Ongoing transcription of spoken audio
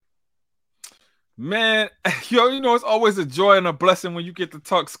Man, yo, it's always a joy and a blessing when you get to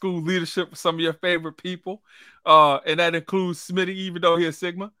talk school leadership with some of your favorite people. And that includes Smitty, even though he's a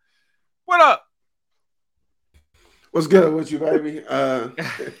Sigma. What up? What's good with you, baby? I'm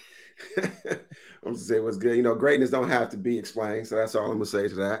just saying what's good. Greatness don't have to be explained, so that's all I'm gonna say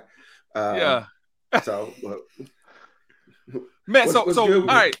to that. Uh, Yeah. so, Man, what's so good all with you?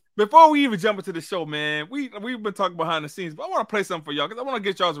 right. Before we even jump into the show, man, we've been talking behind the scenes, but I want to play something for y'all because I want to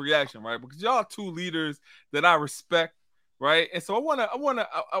get y'all's reaction, right? Because y'all are two leaders that I respect, right? And so I wanna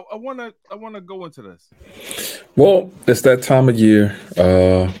go into this. Well, it's that time of year,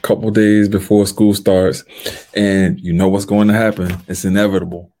 a couple days before school starts, and you know what's going to happen. It's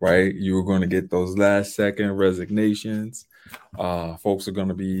inevitable, right? You're going to get those last second resignations. Folks are going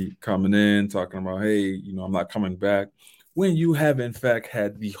to be coming in talking about, hey, I'm not coming back. When you have, in fact,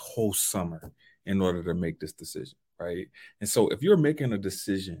 had the whole summer in order to make this decision, right? And so if you're making a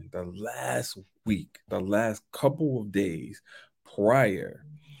decision the last week, the last couple of days prior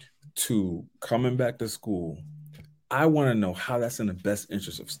to coming back to school, I want to know how that's in the best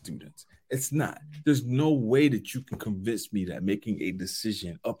interest of students. It's not. There's no way that you can convince me that making a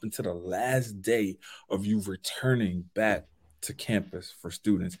decision up until the last day of you returning back to campus for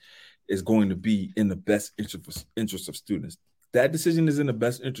students is going to be in the best interest of students. That decision is in the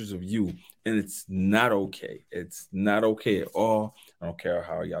best interest of you, and it's not okay. It's not okay at all. I don't care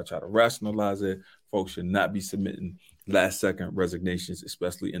how y'all try to rationalize it. Folks should not be submitting last second resignations,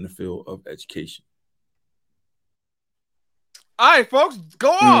 especially in the field of education. All right, folks,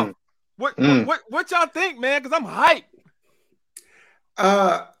 go off. Mm, What what mm. what what y'all think, man? Because I'm hyped.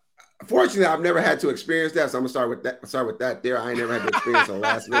 Uh, Fortunately, I've never had to experience that, so I'm gonna start with that. Start with that. There, I ain't never had to experience a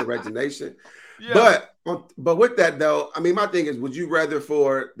last minute resignation. Yeah. But with that though, I mean, my thing is, would you rather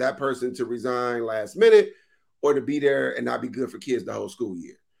for that person to resign last minute, or to be there and not be good for kids the whole school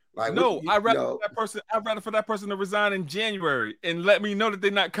year? Like, what No, I'd rather for that person to resign in January and let me know that they're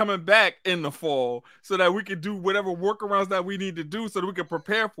not coming back in the fall so that we can do whatever workarounds that we need to do so that we can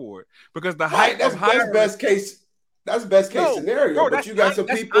prepare for it. Because the right? hype of That's hiring. best case. That's best case No, scenario. bro, But you got some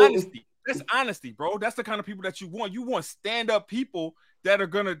people. honesty. That's honesty, bro. That's the kind of people that you want. You want stand-up people that are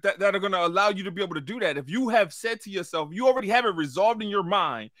gonna allow you to be able to do that. If you have said to yourself, you already have it resolved in your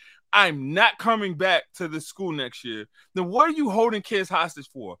mind, I'm not coming back to the school next year, then what are you holding kids hostage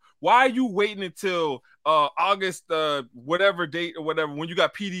for? Why are you waiting until August whatever date or whatever when you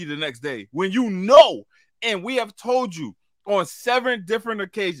got PD the next day? When you know, and we have told you on seven different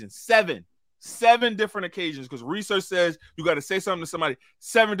occasions, seven different occasions, because research says you got to say something to somebody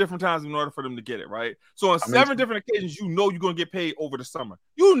seven different times in order for them to get it, right? So on I mean, seven different occasions, you know you're going to get paid over the summer.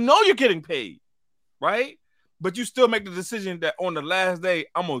 You know you're getting paid, right? But you still make the decision that on the last day,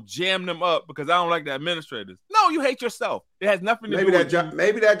 I'm going to jam them up because I don't like the administrators. No, you hate yourself. It has nothing to do with you.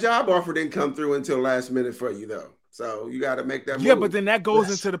 Maybe that job offer didn't come through until last minute for you though. So you got to make that Yeah, move. but then that goes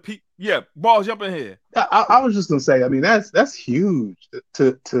that's, into yeah, balls jump in here. I was just gonna say. I mean, that's huge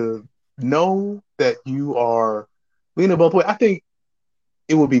to know that you are leaning both ways. I think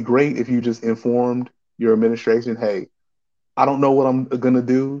it would be great if you just informed your administration, hey, I don't know what I'm gonna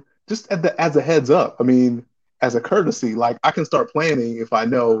do. Just as a heads up. I mean, as a courtesy, like I can start planning if I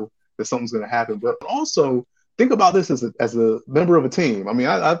know that something's gonna happen. But also think about this as a member of a team. I mean,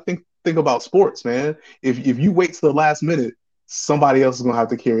 I think about sports, man. If you wait to the last minute, somebody else is gonna have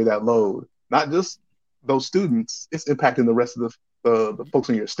to carry that load. Not just those students. It's impacting the rest of the folks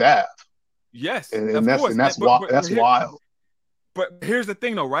on your staff, Yes, and of that's course. and that's But, wild. but, but That's here, wild. But here's the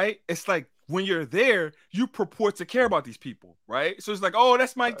thing, though, right? It's like when you're there, you purport to care about these people, right? So it's like, oh,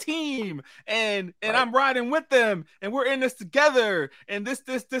 that's my Right. team, and Right. I'm riding with them, and we're in this together, and this,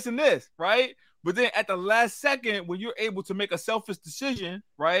 and this, right? But then at the last second, when you're able to make a selfish decision,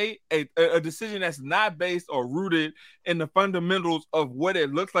 right? A decision that's not based or rooted in the fundamentals of what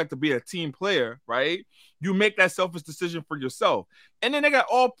it looks like to be a team player, right? You make that selfish decision for yourself. And then they got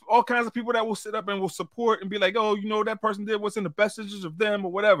all kinds of people that will sit up and will support and be like, oh, that person did what's in the best interest of them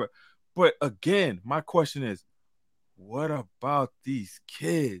or whatever. But again, my question is, what about these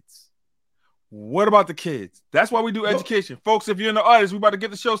kids? What about the kids? That's why we do But education. Folks, if you're in the audience, we about to get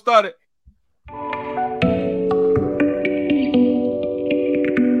the show started.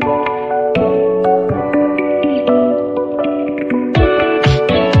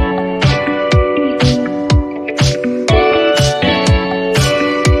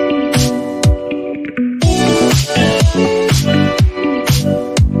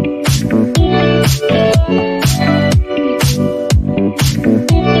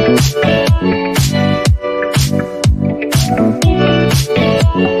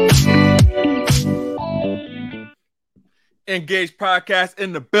 Engage podcast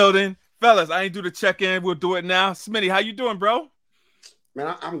in the building. Fellas, I ain't do the check-in. We'll do it now. Smitty, how you doing, bro?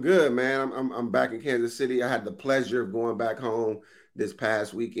 Man, I'm good, man. I'm back in Kansas City. I had the pleasure of going back home this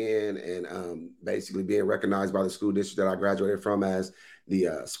past weekend and basically being recognized by the school district that I graduated from as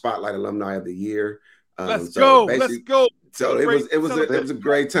the Spotlight Alumni of the Year. Let's go. So it was a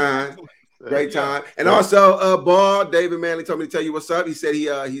great time. Great time. And also, Ball, David Manley told me to tell you what's up. He said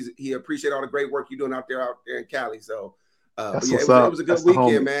he appreciate all the great work you're doing out there in Cali. So it was a good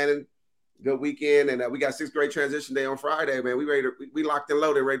weekend, man. And good weekend. And we got 6th grade transition day on Friday, man. We locked and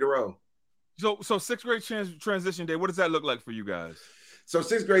loaded, ready to roll. So 6th grade transition day, what does that look like for you guys? So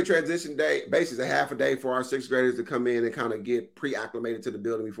 6th grade transition day, basically a half a day for our 6th graders to come in and kind of get pre-acclimated to the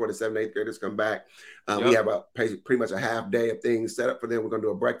building before the 7th, 8th graders come back. We have pretty much a half day of things set up for them. We're going to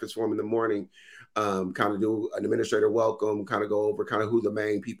do a breakfast for them in the morning, kind of do an administrator welcome, kind of go over kind of who the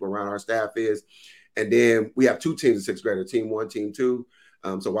main people around our staff is. And then we have 2 teams of 6th graders, team 1, team 2.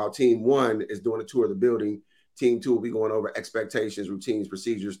 So while team 1 is doing a tour of the building, team 2 will be going over expectations, routines,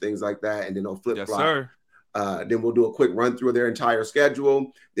 procedures, things like that. And then they'll flip-flop. Yes, sir. Then we'll do a quick run through of their entire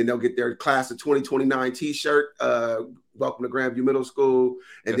schedule. Then they'll get their class of 2029 t-shirt, welcome to Grandview Middle School.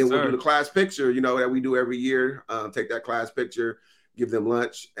 And then we'll do the class picture, that we do every year. Take that class picture, give them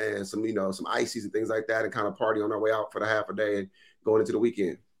lunch and some ices and things like that, and kind of party on our way out for the half a day and going into the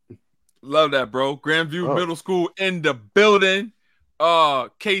weekend. Love that, bro. Grandview Middle School in the building.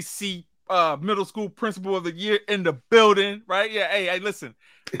 KC Middle School Principal of the Year in the building, right? Yeah, hey, listen.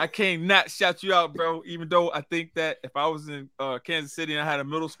 I can't not shout you out, bro, even though I think that if I was in Kansas City and I had a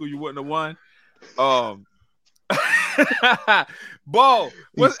middle school, you wouldn't have won. Ball,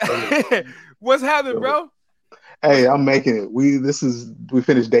 what's happening, bro? Hey, I'm making it. We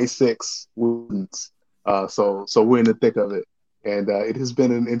finished day 6. So we're in the thick of it. And it has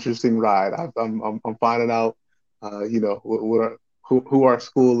been an interesting ride. I'm finding out, who our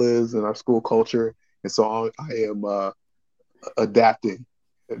school is and our school culture. And so I am adapting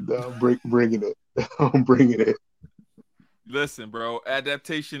and bringing it. I'm bringing it. Listen, bro,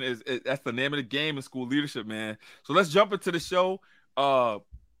 adaptation is that's the name of the game in school leadership, man. So let's jump into the show.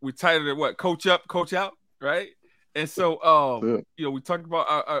 We titled it what? Coach Up, Coach Out, right? And so, we talked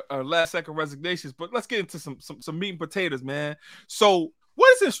about our last second resignations, but let's get into some meat and potatoes, man. So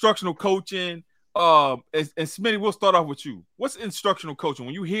what is instructional coaching? And Smitty, we'll start off with you. What's instructional coaching?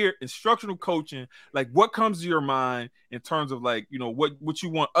 When you hear instructional coaching, like what comes to your mind in terms of like, what you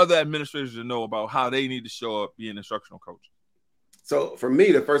want other administrators to know about how they need to show up being instructional coach? So for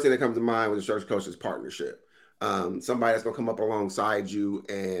me, the first thing that comes to mind with instructional coach is partnership. Somebody that's going to come up alongside you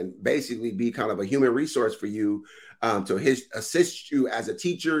and basically be kind of a human resource for you to assist you as a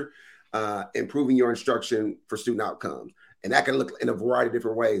teacher, improving your instruction for student outcomes. And that can look in a variety of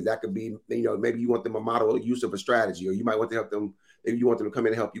different ways. That could be, maybe you want them to model use of a strategy, or you might want to help them. Maybe you want them to come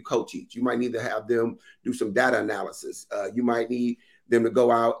in and help you co-teach. You might need to have them do some data analysis. You might need them to go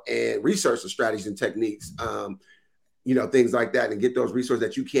out and research the strategies and techniques, things like that, and get those resources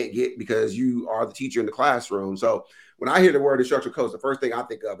that you can't get because you are the teacher in the classroom. So when I hear the word instructional coach, the first thing I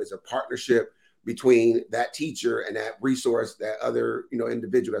think of is a partnership between that teacher and that resource, that other,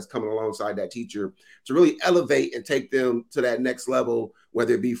 individual that's coming alongside that teacher to really elevate and take them to that next level,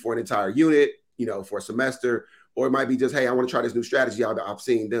 whether it be for an entire unit, for a semester, or it might be just, hey, I want to try this new strategy I've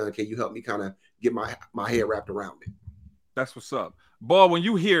seen done. Can you help me kind of get my head wrapped around it? That's what's up. Ball, when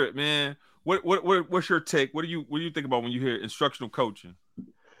you hear it, man, what's your take? What do you think about when you hear instructional coaching?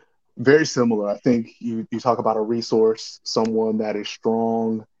 Very similar. I think you talk about a resource, someone that is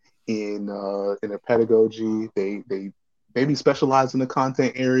strong in their pedagogy. They maybe specialize in the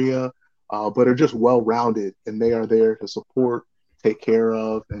content area, but are just well-rounded, and they are there to support, take care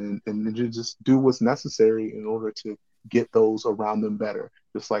of, and just do what's necessary in order to get those around them better.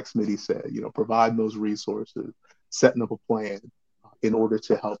 Just like Smitty said, provide those resources, setting up a plan in order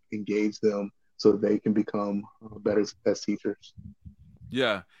to help engage them so that they can become better as teachers.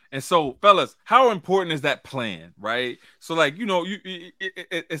 Yeah. And so, fellas, how important is that plan, right? So, like,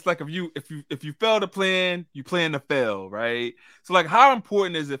 it's like if you fail to plan, you plan to fail, right? So, like, how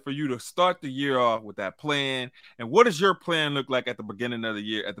important is it for you to start the year off with that plan? And what does your plan look like at the beginning of the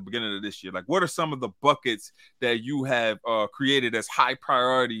year, at the beginning of this year? Like, what are some of the buckets that you have created as high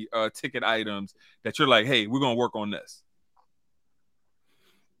priority ticket items that you're like, hey, we're going to work on this?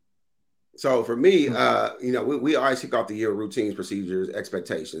 So for me, we always kick off the year with routines, procedures,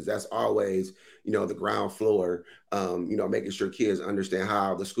 expectations. That's always, the ground floor, making sure kids understand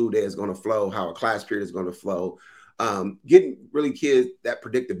how the school day is going to flow, how a class period is going to flow. getting really kids that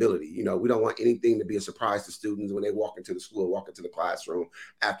predictability. You know, we don't want anything to be a surprise to students when they walk into the school, walk into the classroom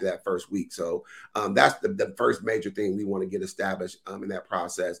after that first week. So that's the first major thing we want to get established in that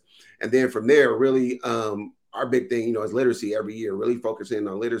process. And then from there, really, our big thing, you know, is literacy every year, really focusing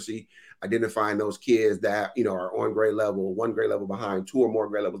on literacy, identifying those kids that, you know, are on grade level, 1 grade level behind, 2 or more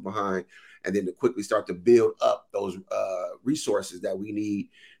grade levels behind, and then to quickly start to build up those resources that we need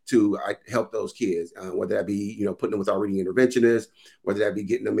to help those kids, whether that be, you know, putting them with our reading interventionists, whether that be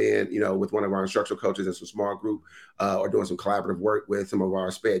getting them in, you know, with one of our instructional coaches in some small group, or doing some collaborative work with some of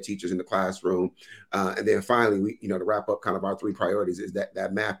our SPED teachers in the classroom. And then finally, we, you know, to wrap up kind of our 3 priorities is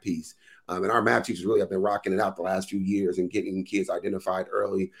that math piece. And our math teachers really have been rocking it out the last few years and getting kids identified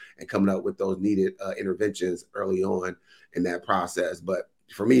early and coming up with those needed interventions early on in that process. But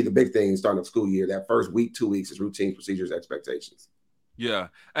for me, the big thing starting up school year, that first week, 2 weeks is routine, procedures, expectations. Yeah.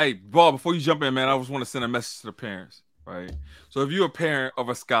 Hey, Ball, before you jump in, man, I just want to send a message to the parents, right? So if you're a parent of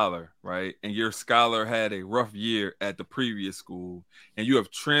a scholar, right, and your scholar had a rough year at the previous school and you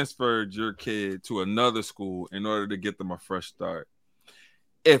have transferred your kid to another school in order to get them a fresh start,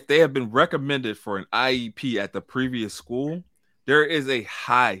 if they have been recommended for an IEP at the previous school, there is a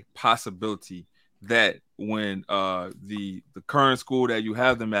high possibility that when the current school that you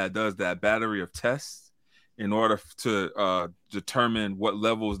have them at does that battery of tests in order to determine what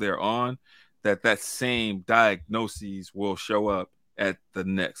levels they're on, that same diagnoses will show up at the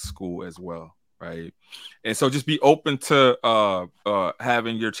next school as well, right? And so just be open to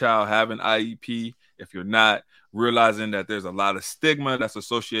having your child have an IEP. If you're not, realizing that there's a lot of stigma that's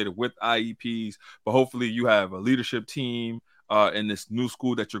associated with IEPs, but hopefully you have a leadership team in this new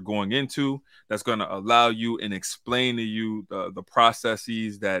school that you're going into that's going to allow you and explain to you the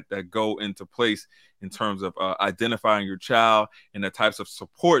processes that go into place in terms of identifying your child and the types of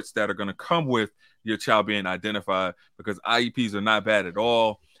supports that are going to come with your child being identified, because IEPs are not bad at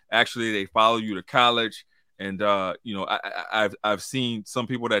all. Actually, they follow you to college. And, you know, I've seen some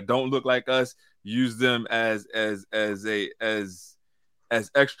people that don't look like us use them as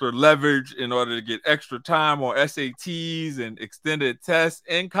extra leverage in order to get extra time on SATs and extended tests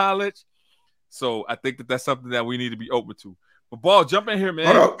in college. So I think that's something that we need to be open to. But Ball, jump in here,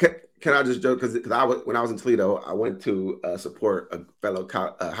 man. Hold on. Can I just joke? Because when I was in Toledo, I went to support a fellow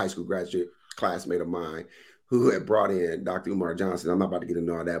high school graduate classmate of mine who had brought in Dr. Umar Johnson. I'm not about to get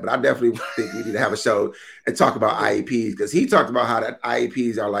into all that, but I definitely think we need to have a show and talk about IEPs, because he talked about how that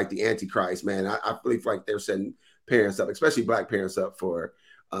IEPs are like the Antichrist, man. I really feel like they're setting parents up, especially Black parents, up for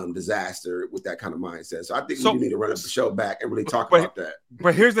disaster with that kind of mindset. So I think we need to run up the show back and really talk about that.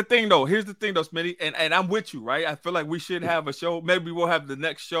 But here's the thing, though, Smitty, and I'm with you, right? I feel like we should have a show. Maybe we'll have the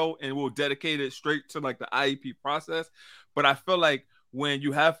next show and we'll dedicate it straight to like the IEP process. But I feel like when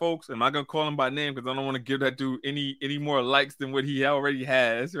you have folks, I'm not gonna call him by name because I don't want to give that dude any more likes than what he already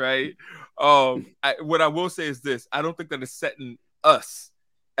has, right? What I will say is this: I don't think that it's setting us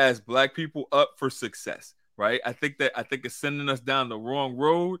as Black people up for success, right? I think it's sending us down the wrong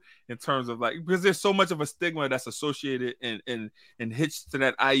road in terms of like, because there's so much of a stigma that's associated and hitched to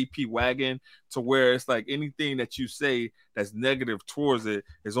that IEP wagon, to where it's like anything that you say that's negative towards it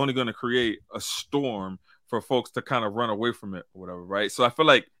is only going to create a storm for folks to kind of run away from it or whatever, right? So I feel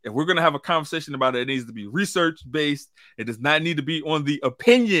like if we're going to have a conversation about it, it needs to be research-based. It does not need to be on the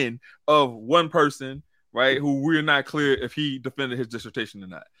opinion of one person, right, who we're not clear if he defended his dissertation or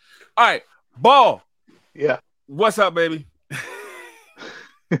not. All right, Ball. Yeah. What's up, baby?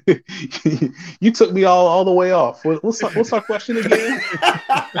 You took me all the way off. What's our question again?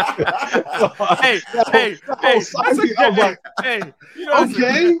 Hey, you know,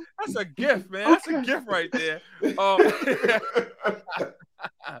 okay. That's a gift, man. That's a gift right there. Smitty,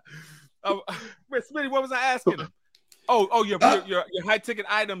 what was I asking him? Oh, your high ticket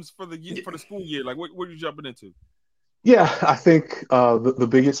items for the school year. Like, what are you jumping into? Yeah, I think the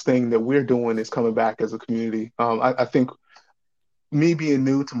biggest thing that we're doing is coming back as a community. I think me being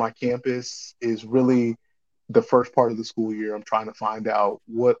new to my campus is really the first part of the school year. I'm trying to find out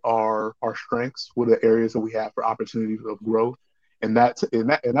what are our strengths, what are the areas that we have for opportunities of growth. And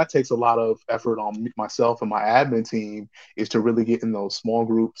that takes a lot of effort on myself and my admin team, is to really get in those small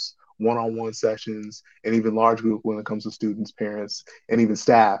groups, one-on-one sessions, and even large group when it comes to students, parents, and even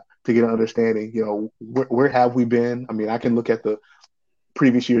staff, to get an understanding, you know, where have we been? I mean, I can look at the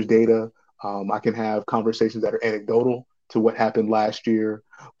previous year's data. I can have conversations that are anecdotal to what happened last year.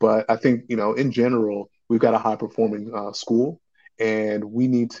 But I think, you know, in general, we've got a high-performing school, and we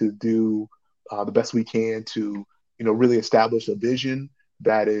need to do the best we can to, you know, really establish a vision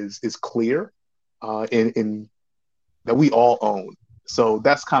that is clear and that we all own. So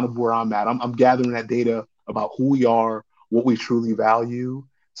that's kind of where I'm at. I'm gathering that data about who we are, what we truly value,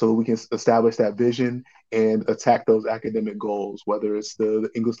 so that we can establish that vision and attack those academic goals, whether it's the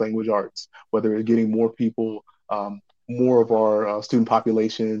English language arts, whether it's getting more people, more of our student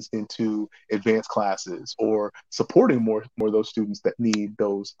populations into advanced classes, or supporting more of those students that need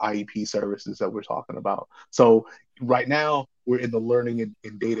those IEP services that we're talking about. So right now, we're in the learning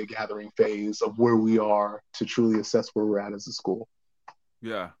and data gathering phase of where we are to truly assess where we're at as a school.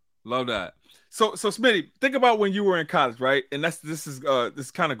 Yeah, love that. So Smitty, think about when you were in college, right? And this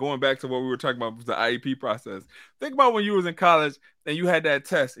is kind of going back to what we were talking about with the IEP process. Think about when you was in college and you had that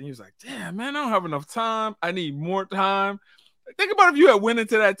test and you was like, damn, man, I don't have enough time. I need more time. Think about if you had went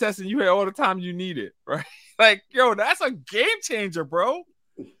into that test and you had all the time you needed, right? Like, yo, that's a game changer, bro.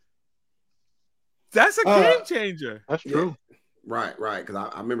 That's a game changer. That's true. Yeah. Right. Because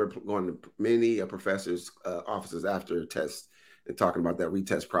I remember going to many professors' offices after tests and talking about that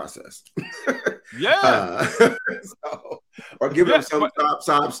retest process. Yeah. Or giving them some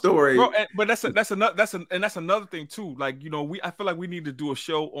sob story. Bro, but that's another thing too. Like, you know, I feel like we need to do a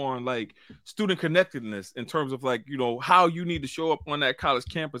show on like student connectedness in terms of like, you know, how you need to show up on that college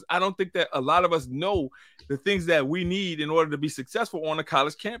campus. I don't think that a lot of us know the things that we need in order to be successful on a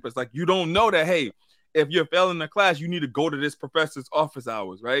college campus. Like, you don't know that, hey, if you're failing the class, you need to go to this professor's office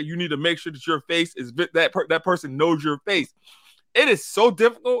hours, right? You need to make sure that your face is that person knows your face. It is so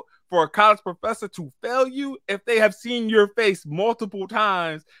difficult for a college professor to fail you if they have seen your face multiple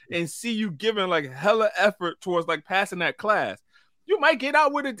times and see you giving like hella effort towards like passing that class. You might get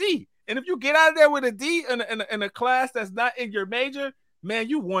out with a D. And if you get out of there with a D in a class that's not in your major, man,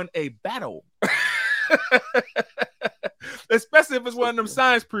 you won a battle. Especially if it's one of them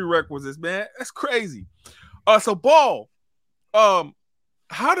science prerequisites, man. That's crazy. So Ball,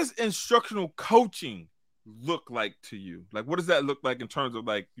 how does instructional coaching look like to you? Like, what does that look like in terms of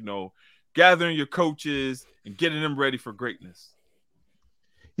like, you know, gathering your coaches and getting them ready for greatness?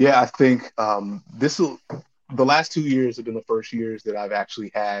 Yeah, I think the last 2 years have been the first years that I've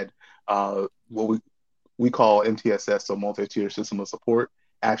actually had what we call MTSS, so multi-tier system of support,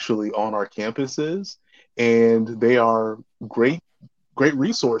 actually on our campuses. And they are great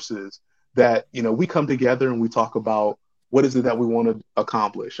resources that, you know, we come together and we talk about what is it that we want to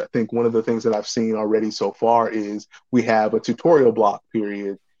accomplish. I think one of the things that I've seen already so far is we have a tutorial block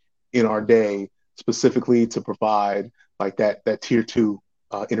period in our day specifically to provide like that tier 2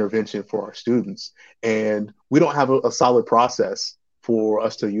 intervention for our students. And we don't have a solid process for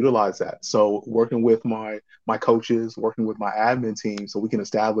us to utilize that. So working with my coaches, working with my admin team, so we can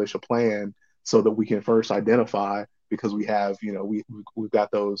establish a plan so that we can first identify, because we have, you know, we've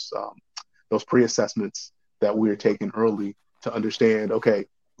got those pre-assessments that we're taking early to understand, okay,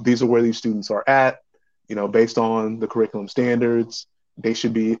 these are where these students are at, you know, based on the curriculum standards, they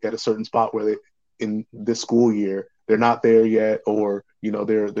should be at a certain spot where in this school year, they're not there yet, or, you know,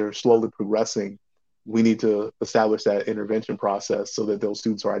 they're slowly progressing. We need to establish that intervention process so that those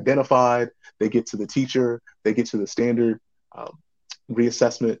students are identified, they get to the teacher, they get to the standard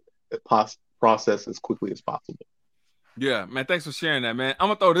reassessment process as quickly as possible. Yeah, man, thanks for sharing that, man. I'm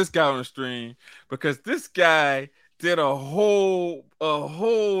gonna throw this guy on the stream because this guy did a whole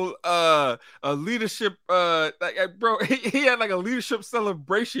leadership bro, he had like a leadership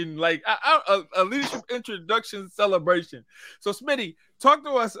celebration, like a leadership introduction celebration. So Smitty, talk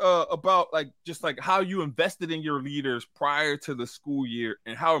to us about like just like how you invested in your leaders prior to the school year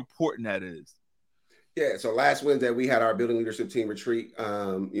and how important that is. Yeah, so last Wednesday we had our building leadership team retreat,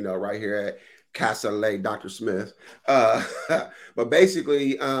 you know, right here at Casa Lay, Dr. Smith. But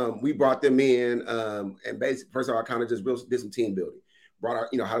basically, we brought them in, and basically, first of all, I kind of just did some team building. Brought our,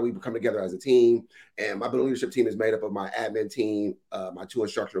 you know, how do we come together as a team? And my building leadership team is made up of my admin team, my 2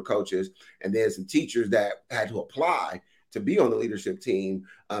 instructional coaches, and then some teachers that had to apply to be on the leadership team.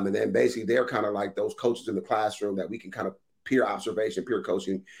 And then basically, they're kind of like those coaches in the classroom that we can kind of peer observation, peer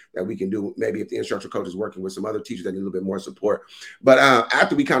coaching that we can do. Maybe if the instructional coach is working with some other teachers that need a little bit more support. But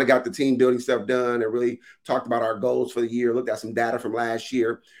after we kind of got the team building stuff done and really talked about our goals for the year, looked at some data from last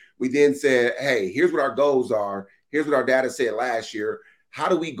year, we then said, hey, here's what our goals are. Here's what our data said last year. How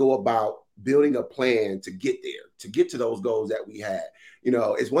do we go about building a plan to get there, to get to those goals that we had? You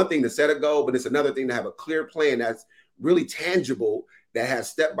know, it's one thing to set a goal, but it's another thing to have a clear plan that's really tangible, that has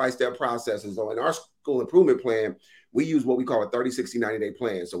step-by-step processes. So in our school improvement plan, we use what we call a 30, 60, 90-day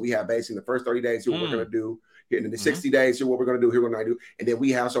plan. So we have basically the first 30 days, here what we're going to do. Here in the 60 days, here what we're going to do. Here what we're going to do. And then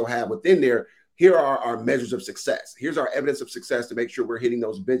we also have within there, here are our measures of success. Here's our evidence of success to make sure we're hitting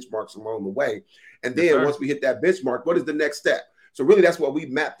those benchmarks along the way. And then once we hit that benchmark, what is the next step? So really, that's what we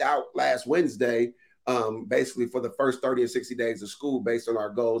mapped out last Wednesday basically for the first 30 and 60 days of school based on our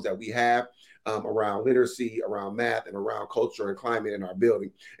goals that we have around literacy, around math, and around culture and climate in our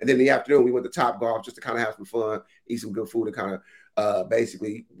building. And then in the afternoon, we went to Topgolf just to kind of have some fun, eat some good food, and kind of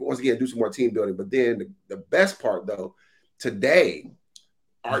basically, once again, do some more team building. But then the best part, though, today,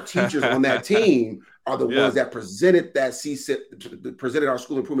 our teachers on that team are the ones that presented that presented our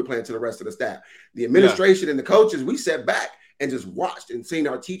school improvement plan to the rest of the staff. The administration and the coaches, we sat back and just watched and seen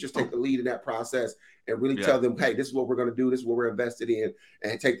our teachers take the lead in that process and really tell them, hey, this is what we're going to do. This is what we're invested in,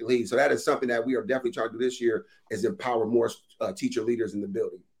 and take the lead. So that is something that we are definitely trying to do this year, is empower more teacher leaders in the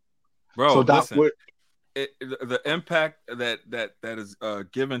building. Bro, so Doc, listen, the impact that is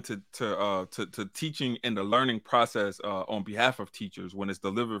given to teaching and the learning process on behalf of teachers when it's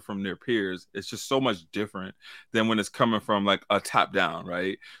delivered from their peers, it's just so much different than when it's coming from like a top down,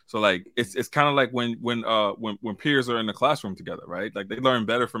 right? So like it's kind of like when peers are in the classroom together, right? Like they learn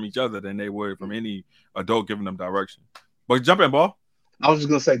better from each other than they would from any adult giving them direction. But jump in, Ball. I was just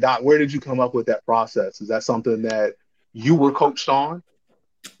gonna say, Doc, where did you come up with that process? Is that something that you were coached on?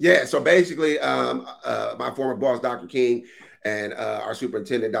 Yeah, so basically, my former boss, Dr. King, and our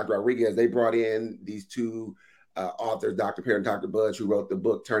superintendent, Dr. Rodriguez, they brought in these two authors, Dr. Perry and Dr. Budge, who wrote the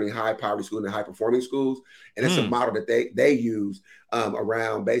book Turning High Poverty Schools into High Performing Schools. And it's a model that they use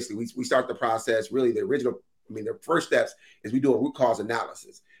around basically, we start the process, really the first steps is we do a root cause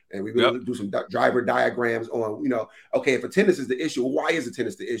analysis. And we really do some driver diagrams on, okay, if attendance is the issue, well, why is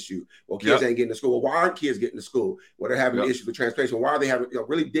attendance the issue? Well, kids ain't getting to school. Well, why aren't kids getting to school? Well, they're having issues with transportation. Why are they having,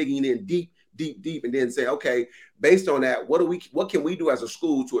 really digging in deep, and then say, okay, based on that, what can we do as a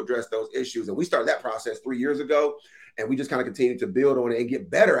school to address those issues? And we started that process 3 years ago, and we just kind of continue to build on it and get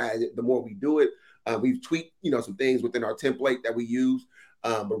better at it the more we do it. We've tweaked, some things within our template that we use,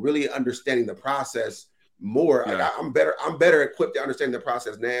 but really understanding the process more. I'm better equipped to understand the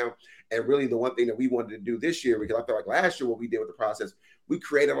process now. And really the one thing that we wanted to do this year, because I felt like last year what we did with the process, we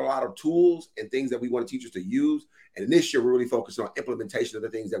created a lot of tools and things that we wanted teachers to use. And this year we're really focused on implementation of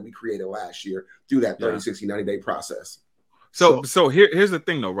the things that we created last year through that 30, 60, 90-day process. So here's the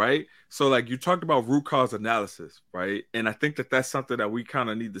thing though, right? So like you talked about root cause analysis, right? And I think that's something that we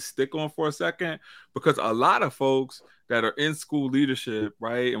kind of need to stick on for a second, because a lot of folks that are in school leadership,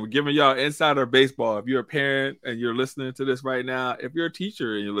 right? And we're giving y'all insider baseball. If you're a parent and you're listening to this right now, if you're a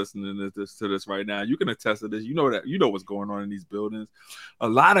teacher and you're listening to this right now, you can attest to this. You know what's going on in these buildings. A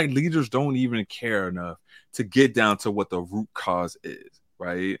lot of leaders don't even care enough to get down to what the root cause is.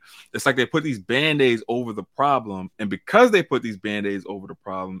 Right? It's like they put these Band-Aids over the problem. And because they put these Band-Aids over the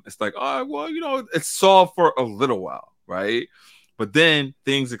problem, it's like, oh, well, it's solved for a little while, right? But then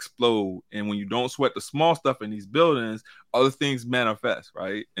things explode. And when you don't sweat the small stuff in these buildings, other things manifest,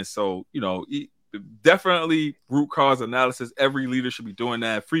 right? And so, definitely root cause analysis. Every leader should be doing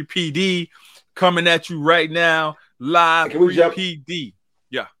that. Free PD coming at you right now. Live free PD.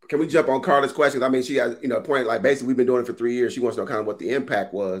 Yeah. Can we jump on Carla's questions? I mean, she has, a point, like basically we've been doing it for 3 years. She wants to know kind of what the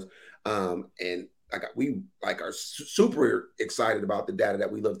impact was. And we are super excited about the data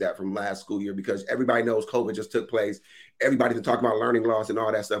that we looked at from last school year, because everybody knows COVID just took place. Everybody's been talking about learning loss and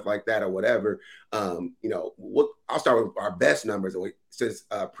all that stuff like that or whatever. I'll start with our best numbers. Since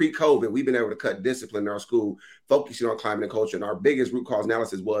pre-COVID, we've been able to cut discipline in our school, focusing on climate and culture. And our biggest root cause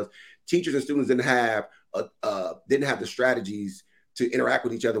analysis was teachers and students didn't have the strategies to interact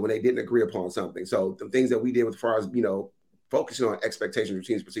with each other when they didn't agree upon something. So the things that we did as far as, focusing on expectations,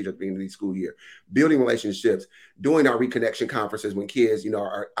 routines, procedures at the beginning of the school year, building relationships, doing our reconnection conferences when kids,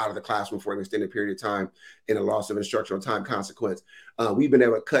 are out of the classroom for an extended period of time in a loss of instructional time consequence. We've been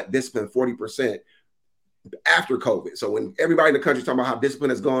able to cut discipline 40% after COVID. So when everybody in the country is talking about how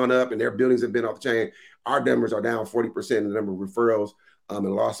discipline has gone up and their buildings have been off the chain, our numbers are down 40% in the number of referrals and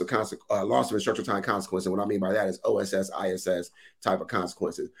loss of instructional time consequences. And what I mean by that is OSS, ISS type of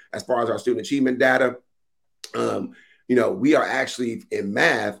consequences. As far as our student achievement data, we are actually in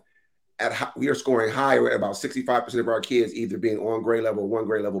math we are scoring higher at about 65% of our kids either being on grade level or one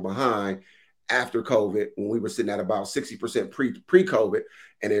grade level behind after COVID, when we were sitting at about 60% pre-COVID.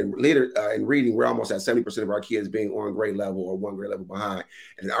 And then later in reading, we're almost at 70% of our kids being on grade level or one grade level behind.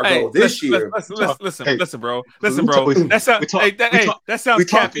 And our goal this year. Listen, bro. That sounds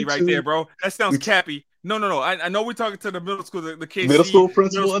cappy right there, bro. That sounds cappy. No. I know we're talking to the middle school, the KC middle school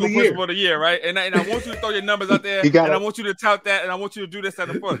principal of the year, right? And I want you to throw your numbers out there, and I want you to tout that, and I want you to do this at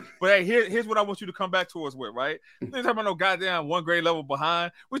the front. But hey, here's what I want you to come back to us with, right? We're talking about no goddamn one grade level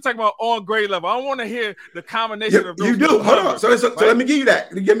behind. We're talking about on grade level. I want to hear the combination of those. You do. Hold on. So let me give you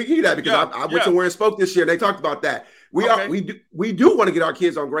that. Let me give you that, because I went somewhere and spoke this year, and they talked about that. We do want to get our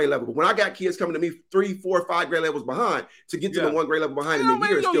kids on grade level. But when I got kids coming to me 3, 4, 5 grade levels behind, to get to the 1 grade level behind in a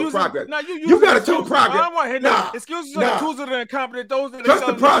year is still progress. You got to tell progress. I don't want to hear that. Excuses are the tools of the incompetent. Those that trust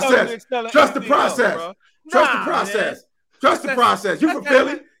the process. Trust the process. Trust the process. Trust the process. You from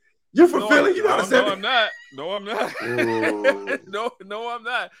Philly? You from Philly? You know what I said? No, I'm not. No, I'm not. No, I'm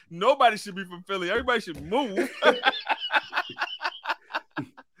not. Nobody should be from Philly. Everybody should move.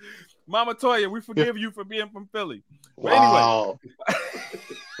 Mama Toya, we forgive you for being from Philly. But wow.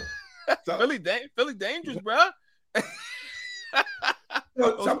 Anyway, Philly dangerous, bro. I'm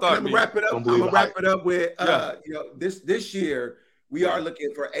gonna wrap it up. I'm gonna wrap it up with this year we are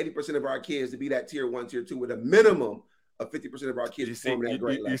looking for 80% of our kids to be that tier 1, tier 2 with a minimum of 50% of our kids performing that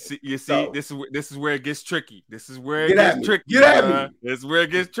grade level. You see, this is where it gets tricky. This is where it gets tricky. This is where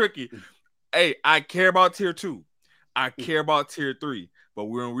it gets tricky. Hey, I care about tier 2. I care about tier 3. But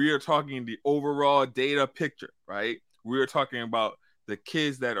when we are talking the overall data picture, right? We are talking about the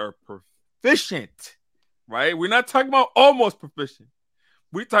kids that are proficient, right? We're not talking about almost proficient.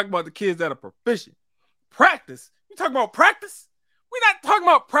 We're talking about the kids that are proficient. Practice. You talking about practice? We're not talking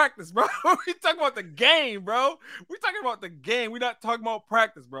about practice, bro. We're talking about the game, bro. We're talking about the game. We're not talking about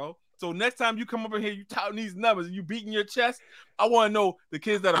practice, bro. So next time you come up in here, you touting these numbers and you beating your chest, I want to know the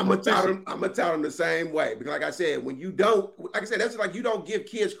kids that are proficient. I'm going to tout them the same way. Because like I said, when you don't, like I said, that's like you don't give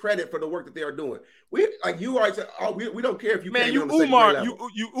kids credit for the work that they are doing. We, like you already said, we don't care if you man, you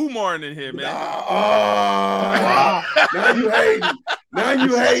Umaring in here, man. Now you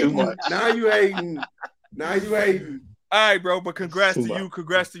hating. Now you hating. All right, bro, but congrats to you.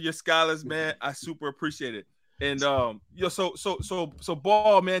 Congrats to your scholars, man. I super appreciate it. And so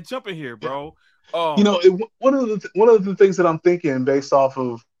Ball, man, jump in here, bro. One of the things that I'm thinking based off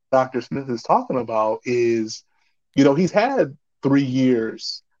of Dr. Smith is talking about is, he's had 3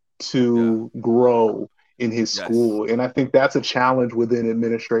 years to grow in his school, and I think that's a challenge within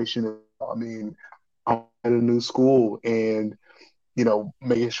administration. I mean, I'm at a new school, and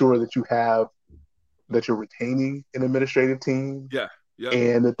making sure that you're retaining an administrative team,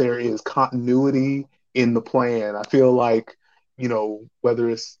 and that there is continuity in the plan. I feel like, whether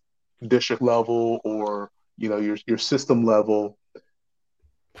it's district level or, your system level,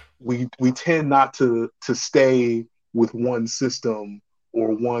 we tend not to stay with one system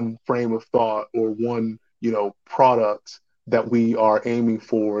or one frame of thought or one, product that we are aiming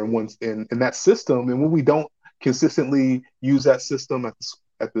for in that system. And when we don't consistently use that system at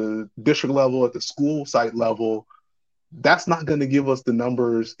the district level, at the school site level, that's not going to give us the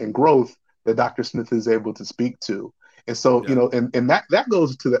numbers and growth that Dr. Smith is able to speak to. And so, and that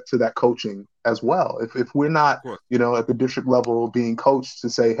goes to that coaching as well. If we're not, at the district level being coached to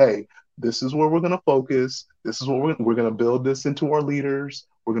say, hey, this is where we're going to focus. This is what we're going to build this into our leaders.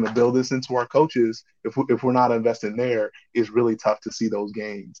 We're going to build this into our coaches. If we're not investing there, it's really tough to see those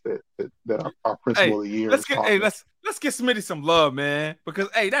gains that our principal of the year. Let's get Smitty some love, man, because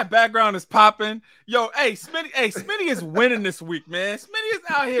that background is popping. Yo, Smitty is winning this week, man. Smitty is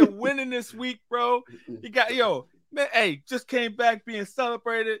out here winning this week, bro. You got man, just came back being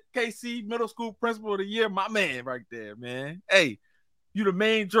celebrated. KC Middle School Principal of the Year, my man, right there, man. You the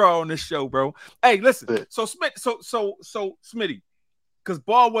main draw on this show, bro. Listen, so Smitty, because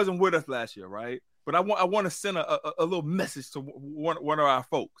Ball wasn't with us last year, right? But I want to send a little message to one of our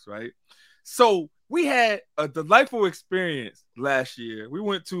folks, right? So we had a delightful experience last year. We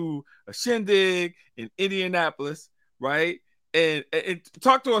went to a shindig in Indianapolis, right? And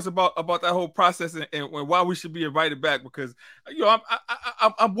talk to us about that whole process and why we should be invited back, because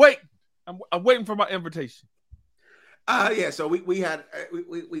I'm waiting. I'm waiting for my invitation. So we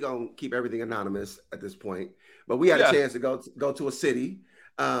gonna keep everything anonymous at this point, but we had a chance to go to a city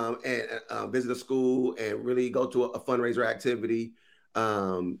and visit a school and really go to a fundraiser activity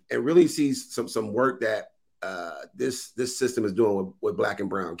and really see some work that this system is doing with Black and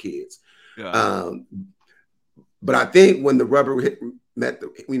brown kids. But I think when the rubber met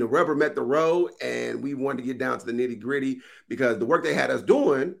the road and we wanted to get down to the nitty gritty, because the work they had us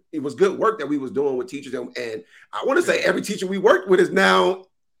doing, it was good work that we was doing with teachers. And I want to say every teacher we worked with is now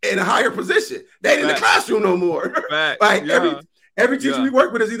in a higher position. They ain't in the classroom no more. Every teacher we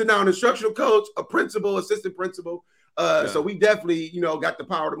work with is either now an instructional coach, a principal, assistant principal. So we definitely, got the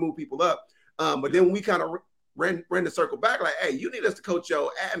power to move people up. But then we kind of ran the circle back like, hey, you need us to coach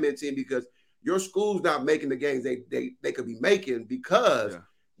your admin team because your school's not making the gains they could be making because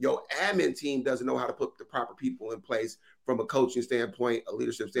your admin team doesn't know how to put the proper people in place from a coaching standpoint, a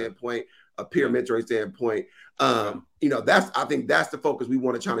leadership standpoint, a peer mentoring standpoint. I think that's the focus we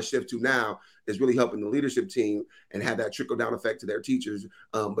want to try to shift to now, is really helping the leadership team and have that trickle down effect to their teachers.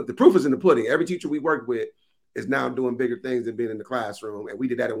 But the proof is in the pudding. Every teacher we worked with is now doing bigger things than being in the classroom, and we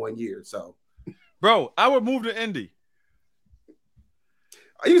did that in 1 year. So, bro, I would move to Indy.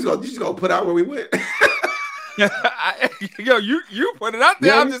 You just gonna put out where we went. Yo, you put it out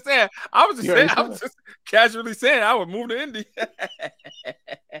there. I'm just saying. I was just casually saying I would move to Indy.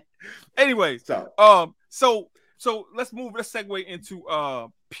 Anyways, so let's segue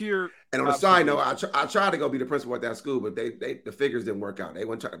into peer. And on a side note, I tried to go be the principal at that school, but the figures didn't work out. They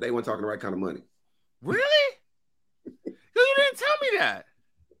weren't talking the right kind of money. Really? You didn't tell me that.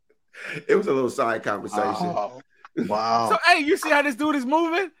 It was a little side conversation. Oh. Wow. So hey, you see how this dude is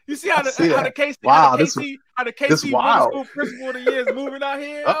moving? You see how the KC school principal of the year is moving out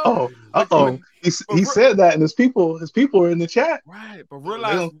here? He said that, and his people are in the chat. Right, but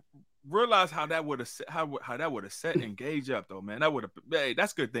realize how that would have set Engage up though, man. That would have. Hey,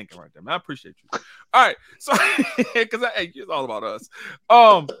 that's good thinking right there, man. I appreciate you. All right, so because it's all about us.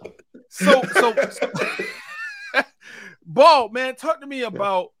 So Ball, man, talk to me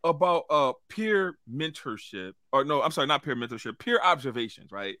about peer mentorship, or no, I'm sorry, not peer mentorship, peer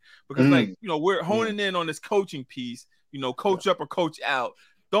observations, right? Because we're honing in on this coaching piece, coach up or coach out.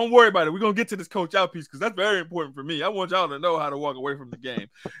 Don't worry about it. We're gonna get to this coach out piece because that's very important for me. I want y'all to know how to walk away from the game.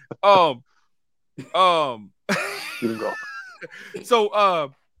 So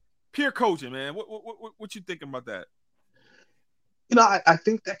peer coaching, man. What you thinking about that? I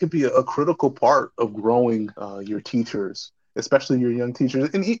think that could be a critical part of growing your teachers, especially your young teachers,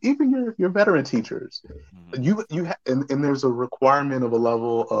 and even your veteran teachers. Mm-hmm. And there's a requirement of a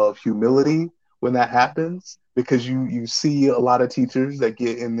level of humility when that happens, because you see a lot of teachers that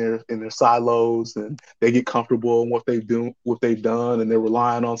get in their silos and they get comfortable in what they've done, and they're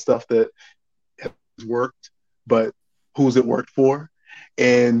relying on stuff that has worked, but who's it worked for?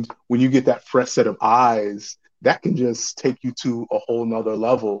 And when you get that fresh set of eyes, that can just take you to a whole nother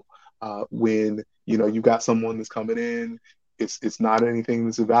level when you got someone that's coming in. It's not anything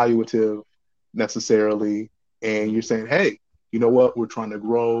that's evaluative necessarily, and you're saying, hey, you know what, we're trying to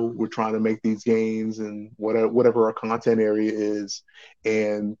grow, we're trying to make these gains and whatever our content area is,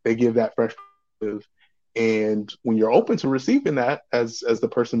 and they give that fresh perspective. And when you're open to receiving that as the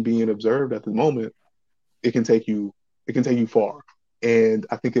person being observed at the moment, it can take you far. And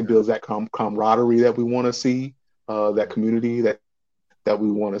I think it builds that camaraderie that we want to see, that community that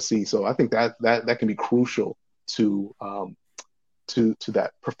we want to see. So I think that can be crucial to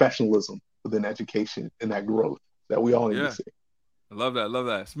that professional within education and that growth that we all need to see. I love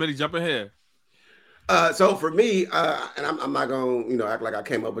that. Smitty, jump in here. So for me, and I'm not going to act like I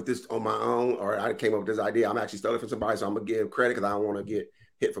came up with this on my own, or I came up with this idea. I'm actually studying from somebody, so I'm gonna give credit because I don't want to get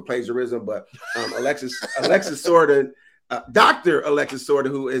hit for plagiarism. But Alexis Sorden. Dr. Alexis Sorda,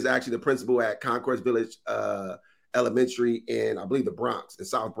 who is actually the principal at Concourse Village Elementary in, I believe, the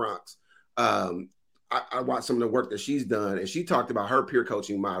South Bronx. I watched some of the work that she's done, and she talked about her peer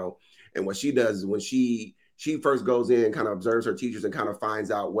coaching model. And what she does is when she first goes in, kind of observes her teachers and kind of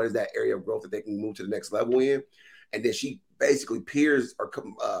finds out what is that area of growth that they can move to the next level in. And then she basically peers or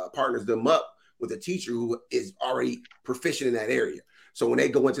partners them up with a teacher who is already proficient in that area. So when they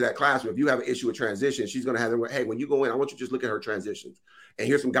go into that classroom, if you have an issue with transition, she's going to have them, hey, when you go in, I want you to just look at her transitions. And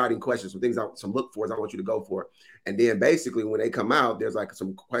here's some guiding questions, some look fors I want you to go for. And then basically when they come out, there's like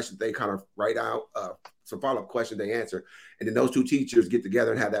some questions they kind of write out, some follow-up questions they answer. And then those two teachers get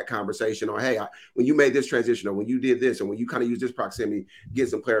together and have that conversation on, hey, when you made this transition, or when you did this, or when you kind of use this proximity, get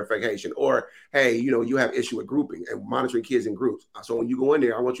some clarification. Or, hey, you have issue with grouping and monitoring kids in groups. So when you go in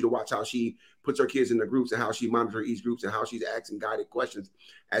there, I want you to watch how she puts her kids in the groups and how she monitors each groups and how she's asking guided questions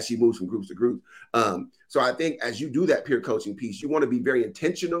as she moves from groups to groups. So I think as you do that peer coaching piece, you want to be very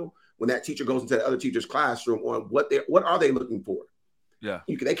intentional when that teacher goes into the other teacher's classroom on what are they looking for. Yeah,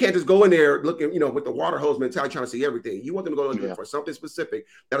 they can't just go in there looking, with the water hose mentality trying to see everything. You want them to go looking for something specific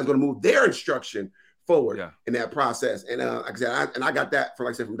that is going to move their instruction forward in that process. And like I said, I got that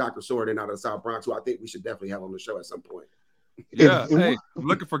from Dr. Sorden out of the South Bronx, who I think we should definitely have on the show at some point. Yeah, hey, I'm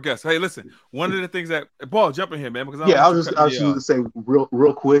looking for guests. Hey, listen, one of the things that Ball, jump in here, man, because I was just going to say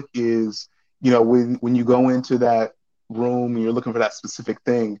real quick is, when you go into that room and you're looking for that specific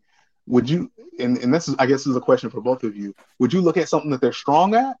thing, would you, and this is, I guess this is a question for both of you, would you look at something that they're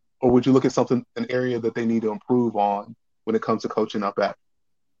strong at, or would you look at an area that they need to improve on when it comes to coaching up at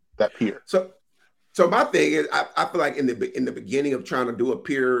that peer? So my thing is, I feel like in the beginning of trying to do a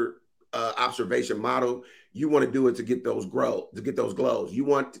peer observation model, you want to do it to get those glows. You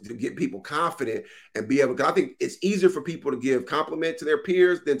want to get people confident and be able, because I think it's easier for people to give compliment to their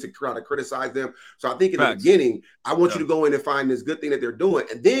peers than to try to criticize them. So I think in the beginning, I want you to go in and find this good thing that they're doing.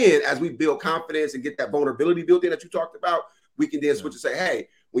 And then as we build confidence and get that vulnerability built in that you talked about, we can then switch and say, hey,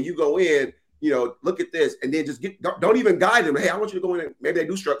 when you go in, look at this, and then just don't even guide them. Hey, I want you to go in and maybe they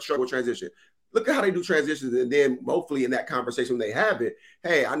do struggle with transition. Look at how they do transitions, and then hopefully in that conversation when they have it,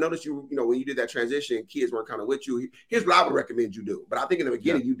 hey, I noticed when you did that transition, kids weren't kind of with you. Here's what I would recommend you do. But I think in the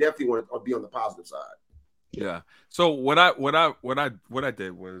beginning, you definitely want to be on the positive side. Yeah. So what I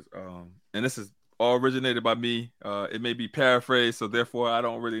did was, and this is all originated by me. It may be paraphrased, so therefore I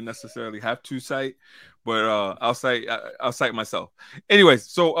don't really necessarily have to cite, but I'll cite myself. Anyways,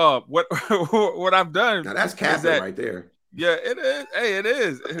 so what what I've done? Now that's capping right there. Yeah, it is. Hey, it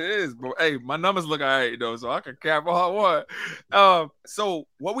is. But hey, my numbers look all right though, so I can cap all I want. So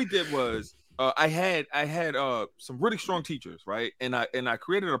what we did was, I had some really strong teachers, right? And I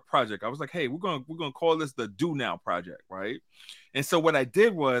created a project. I was like, hey, we're gonna call this the Do Now Project, right? And so what I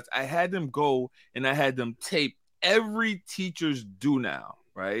did was I had them go and I had them tape every teacher's Do Now,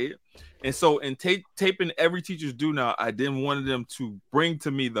 right? And so in taping every teacher's Do Now, I then wanted them to bring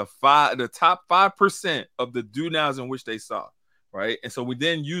to me the top 5% of the Do Nows in which they saw, right? And so we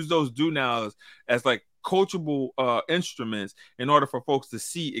then use those Do Nows as like coachable instruments in order for folks to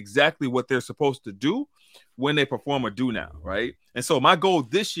see exactly what they're supposed to do when they perform a Do Now, right? And so my goal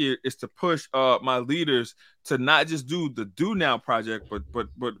this year is to push my leaders to not just do the Do Now project,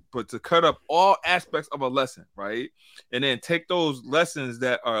 but to cut up all aspects of a lesson, right? And then take those lessons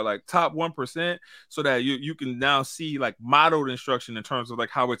that are like top 1% so that you can now see like modeled instruction in terms of like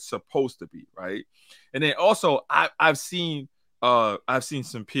how it's supposed to be, right? And then also I've seen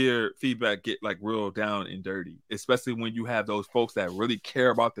some peer feedback get like real down and dirty, especially when you have those folks that really care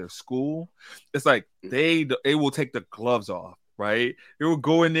about their school. It's like they will take the gloves off, right? They will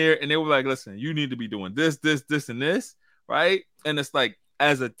go in there and they were like, listen, you need to be doing this, and this, right? And it's like,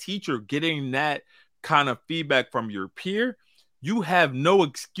 as a teacher, getting that kind of feedback from your peer, you have no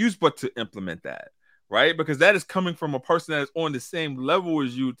excuse but to implement that. Right? Because that is coming from a person that is on the same level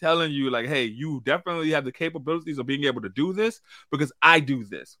as you, telling you like, hey, you definitely have the capabilities of being able to do this because I do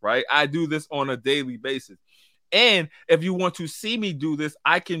this, right? I do this on a daily basis. And if you want to see me do this,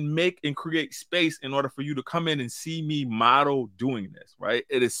 I can make and create space in order for you to come in and see me model doing this, right?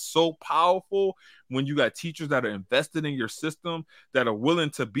 It is so powerful when you got teachers that are invested in your system, that are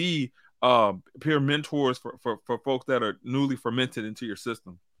willing to be peer mentors for folks that are newly fermented into your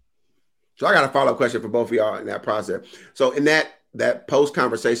system. So I got a follow-up question for both of y'all in that process. So in that post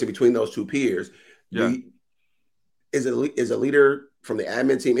conversation between those two peers, is a leader from the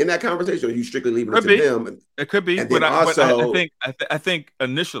admin team in that conversation, or are you strictly leaving it to them? It could be, but I think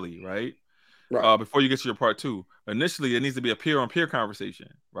initially, right? Before you get to your part two, initially it needs to be a peer-on-peer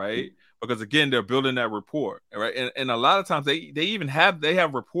conversation, right? Mm-hmm. Because again, they're building that rapport, right? And a lot of times they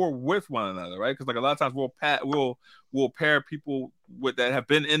have rapport with one another, right? Because like a lot of times we'll pair people with that have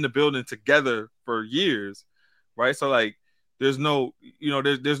been in the building together for years, right? So like there's no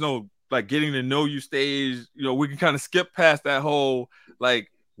like getting to know you stage. We can kind of skip past that whole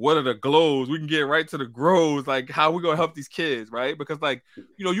like what are the glows. We can get right to the grows, like how we gonna help these kids, right? Because like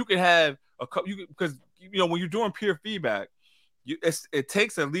you can have because when you're doing peer feedback, it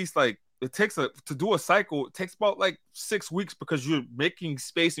takes at least like to do a cycle, it takes about like 6 weeks because you're making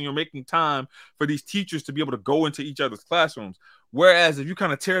space and you're making time for these teachers to be able to go into each other's classrooms. Whereas if you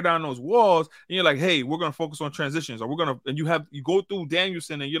kind of tear down those walls and you're like, hey, we're going to focus on transitions, or you go through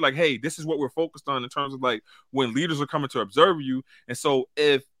Danielson and you're like, hey, this is what we're focused on in terms of like when leaders are coming to observe you. And so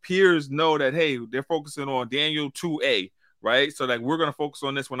if peers know that, hey, they're focusing on Daniel 2A, right? So like we're going to focus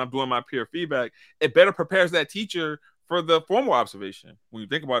on this when I'm doing my peer feedback, it better prepares that teacher for the formal observation when you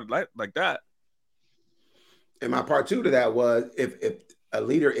think about it like that. And my part two to that was if a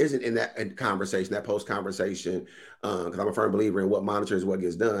leader isn't in that conversation, that post conversation, because I'm a firm believer in what monitors what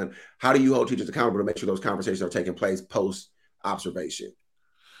gets done. How do you hold teachers accountable to make sure those conversations are taking place post observation?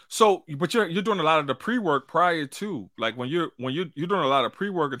 So, but you're doing a lot of the pre-work prior to, like when you're doing a lot of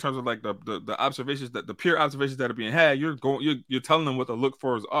pre-work in terms of like the observations, that the peer observations that are being had, you're telling them what the look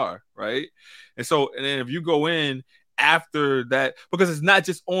fors are, right? And then if you go in after that, because it's not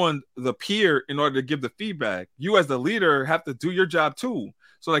just on the peer in order to give the feedback, you as the leader have to do your job too.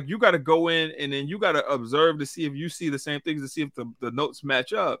 So like you got to go in and then you got to observe to see if you see the same things, to see if the notes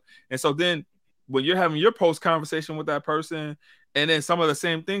match up. And so then when you're having your post conversation with that person, and then some of the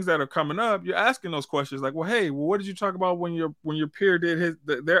same things that are coming up, you're asking those questions like, well, hey, what did you talk about when your peer did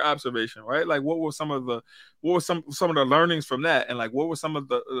their observation, right? Like what were some of the what were some of the learnings from that, and like what were some of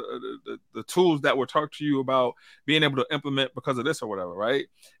the tools that were talked to you about being able to implement because of this or whatever, right?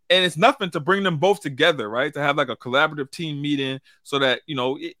 And it's nothing to bring them both together, right? To have like a collaborative team meeting so that, you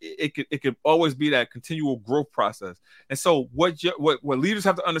know, it could always be that continual growth process. And so what leaders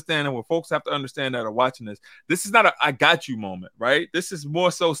have to understand, and what folks have to understand that are watching this is not a I got you moment, right? This is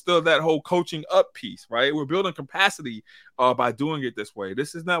more so still that whole coaching up piece, right? We're building capacity by doing it this way.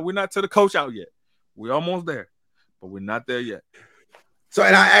 We're not to the coach out yet. We're almost there, but we're not there yet. So,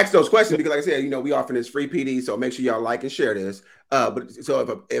 and I asked those questions because, like I said, you know, we offer this free PD, so make sure y'all like and share this. But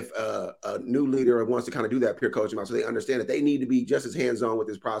so if a new leader wants to kind of do that peer coaching, so they understand that they need to be just as hands-on with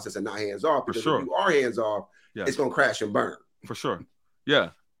this process and not hands-off. Because if you are hands-off, it's going to crash and burn. For sure. Yeah.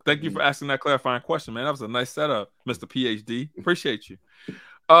 Thank you for asking that clarifying question, man. That was a nice setup, Mr. PhD. Appreciate you.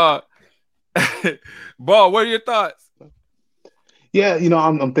 Ball, what are your thoughts? Yeah, you know,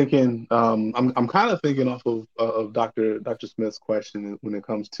 I'm thinking, I'm kind of thinking off of Dr. Smith's question when it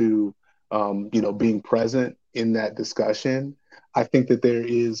comes to, you know, being present in that discussion. I think that there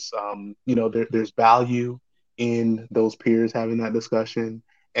is, you know, there's value in those peers having that discussion,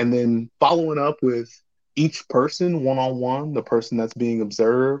 and then following up with each person one-on-one, the person that's being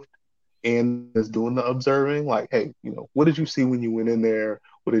observed and is doing the observing, like, hey, you know, what did you see when you went in there?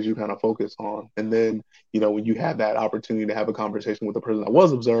 What did you kind of focus on? And then, you know, when you have that opportunity to have a conversation with the person that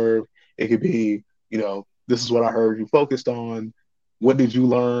was observed, it could be, you know, this is what I heard you focused on. What did you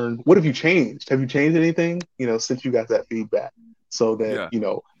learn? What have you changed? Have you changed anything, you know, since you got that feedback? So that, you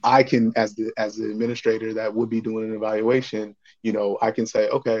know, I can, as the administrator that would be doing an evaluation, you know, I can say,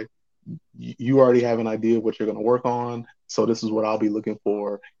 okay, you already have an idea of what you're going to work on. So this is what I'll be looking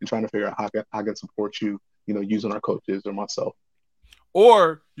for and trying to figure out how I can support you, you know, using our coaches or myself.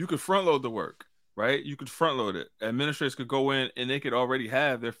 Or you could front load the work, right? You could front load it. Administrators could go in and they could already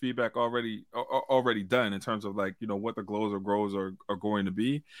have their feedback already done in terms of, like, you know, what the glows or grows are going to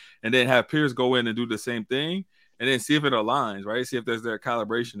be, and then have peers go in and do the same thing, and then see if it aligns, right? See if there's their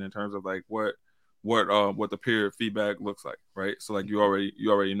calibration in terms of like what the peer feedback looks like, right? So like you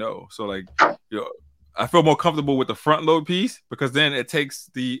already know. So like, you know, I feel more comfortable with the front load piece because then it takes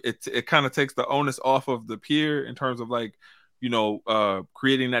it kind of takes the onus off of the peer in terms of, like, you know,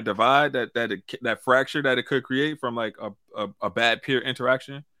 creating that divide, that fracture that it could create from like a bad peer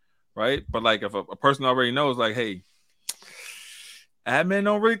interaction, right? But like if a person already knows, like, hey, admin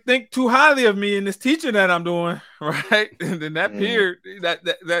don't really think too highly of me in this teaching that I'm doing, right? And then that peer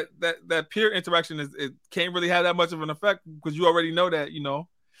that peer interaction it can't really have that much of an effect because you already know that, you know,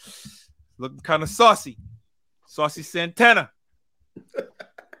 looking kind of saucy Santana.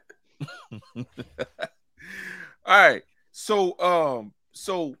 All right. So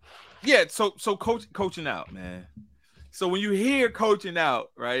coaching out, man. So when you hear coaching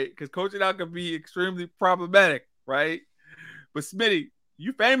out, right? Because coaching out can be extremely problematic, right? But Smitty,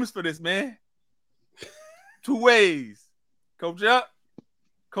 you famous for this, man. 2 ways: coach up,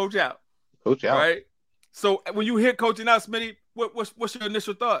 coach out. Coach out, right? So when you hear coaching out, Smitty, what's your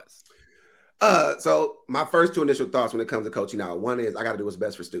initial thoughts? So my first 2 initial thoughts when it comes to coaching out, one is I got to do what's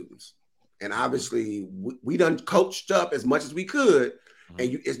best for students. And obviously, we done coached up as much as we could, and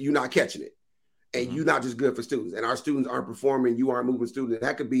you're not catching it. And you're not just good for students. And our students aren't performing. You aren't moving students. And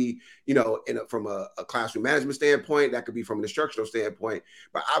that could be, you know, from a classroom management standpoint. That could be from an instructional standpoint.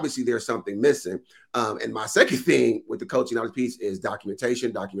 But obviously, there's something missing. And my second thing with the coaching out piece is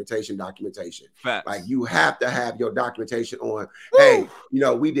documentation. Facts. Like, you have to have your documentation on. Hey, you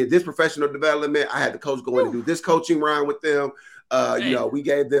know, we did this professional development. I had the coach go in and do this coaching round with them. You know, we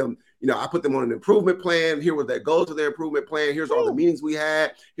gave them, you know, I put them on an improvement plan. Here were their goals of their improvement plan. Here's all the meetings we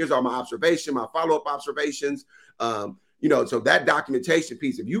had. Here's all my observation, my follow-up observations. You know, so that documentation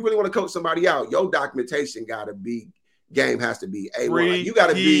piece, if you really want to coach somebody out, your documentation game has to be A1. Like, you got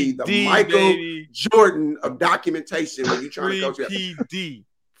to be the Michael Jordan of documentation when you're trying to coach PD.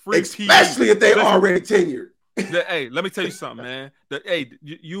 Especially if they already tenured. Hey, let me tell you something, man.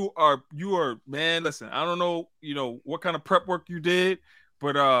 You are, man, listen, I don't know, you know, what kind of prep work you did,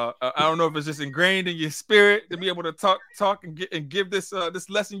 but I don't know if it's just ingrained in your spirit to be able to talk and give this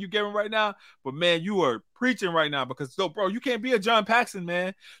lesson you're giving right now. But man, you are preaching right now because, bro, you can't be a John Paxson,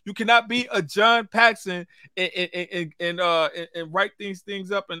 man. You cannot be a John Paxson and write these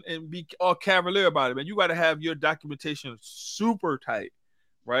things up and be all cavalier about it, man. You got to have your documentation super tight,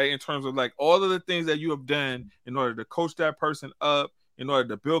 right? In terms of like all of the things that you have done in order to coach that person up, in order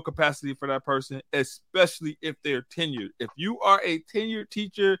to build capacity for that person, especially if they're tenured. If you are a tenured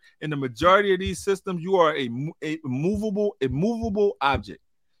teacher in the majority of these systems, you are a movable object.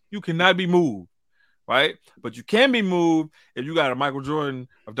 You cannot be moved, right? But you can be moved if you got a Michael Jordan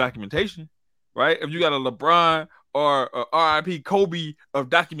of documentation. right? If you got a LeBron or a RIP Kobe of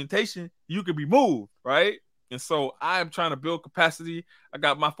documentation, you could be moved, right? And so I'm trying to build capacity. I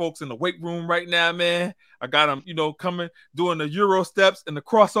got my folks in the weight room right now, man. I got them, coming, doing the Euro steps and the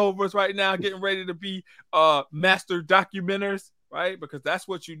crossovers right now, getting ready to be master documenters, right? Because that's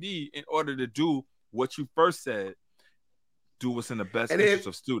what you need in order to do what you first said. Do what's in the best interest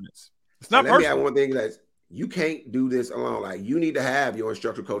of students. It's not personal. Let me add one thing, guys. You can't do this alone. Like, you need to have your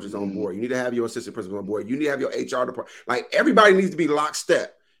instructional coaches on board. You need to have your assistant principal on board. You need to have your HR department. Like, everybody needs to be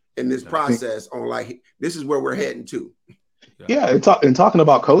lockstep in this process on, like, this is where we're heading to. Yeah, and talking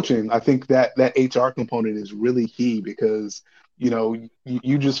about coaching, I think that HR component is really key because,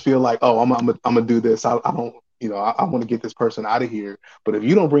 you just feel like, oh, I'm gonna do this. I don't, I want to get this person out of here. But if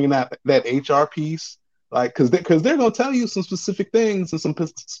you don't bring that HR piece, like, because they're gonna tell you some specific things and some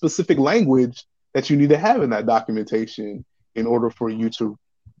specific language that you need to have in that documentation in order for you to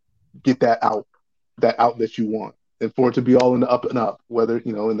get that out that you want, and for it to be all in the up and up, whether,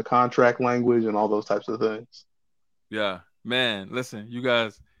 in the contract language and all those types of things. Yeah, man, listen, you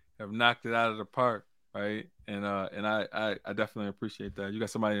guys have knocked it out of the park, right? And I definitely appreciate that. You got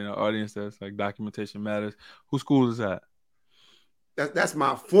somebody in the audience that's like, documentation matters. Whose school is that? That's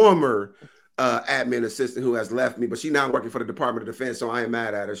my former admin assistant who has left me, but she's now working for the Department of Defense, so I ain't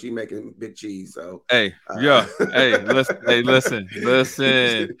mad at her. She making big cheese. So hey, listen.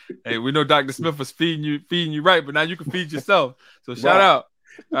 Hey, we know Dr. Smith was feeding you right, but now you can feed yourself. So shout out.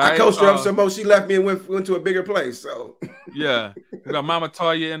 I coached her up some more. She left me and went to a bigger place. So yeah, we got Mama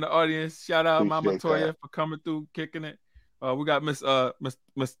Toya in the audience. Shout out Mama Toya for coming through, kicking it. We got Miss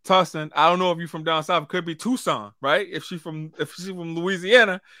Tussin. I don't know if you're from down south. It could be Tucson, right? If she's from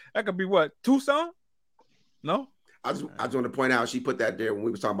Louisiana, that could be what? Tucson? No. I just want to point out she put that there when we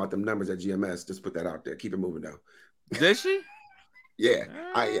was talking about them numbers at GMS. Just put that out there. Keep it moving down. Did she? Yeah.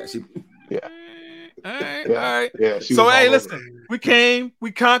 Yeah. All right. Yeah. So hey, listen, we came,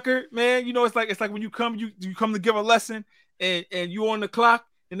 we conquered, man. It's like when you come to give a lesson and you on the clock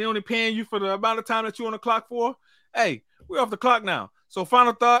and they only paying you for the amount of time that you're on the clock for. Hey, we're off the clock now. So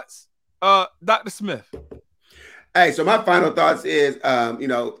final thoughts, Dr. Smith. Hey, so my final thoughts is,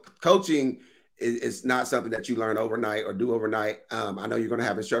 coaching is not something that you learn overnight or do overnight. I know you're going to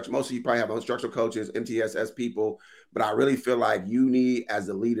have instruction. Most of you probably have instructional coaches, MTSS people, but I really feel like you need, as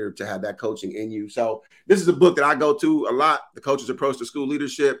a leader, to have that coaching in you. So this is a book that I go to a lot, The Coach's Approach to School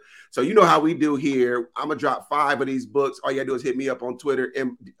Leadership. So you know how we do here. I'm going to drop 5 of these books. All you got to do is hit me up on Twitter,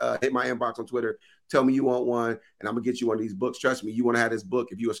 hit my inbox on Twitter. Tell me you want one, and I'm going to get you one of these books. Trust me, you want to have this book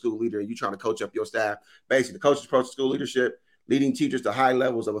if you're a school leader and you're trying to coach up your staff. Basically, The Coach's Approach to School Leadership, leading teachers to high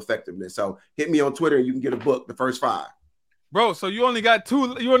levels of effectiveness. So hit me on Twitter and you can get a book, the first 5. Bro, so you only got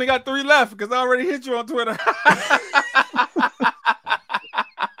 2, you only got 3 left because I already hit you on Twitter.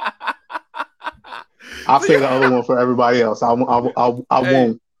 I'll say the other one for everybody else. I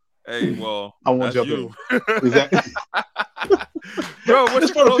won't. Hey, well, I won't jump in. Is that... Bro,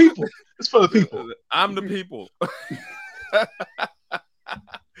 it's for the people. It's for the people. I'm the people.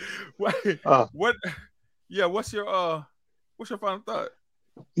 What? Yeah, what's your final thought?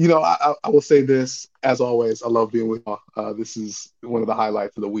 I will say this, as always, I love being with y'all. This is one of the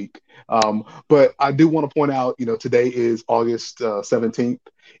highlights of the week. But I do want to point out, today is August 17th,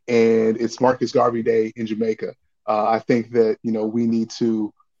 and it's Marcus Garvey Day in Jamaica. I think that, we need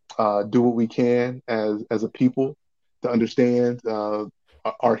to do what we can as a people to understand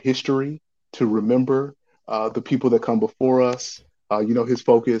our history, to remember the people that come before us. His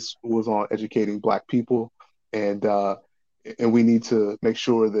focus was on educating Black people, and we need to make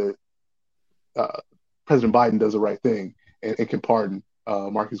sure that President Biden does the right thing and can pardon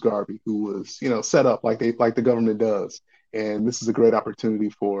Marcus Garvey, who was, set up like the government does. And this is a great opportunity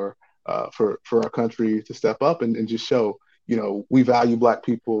for our country to step up and just show, we value Black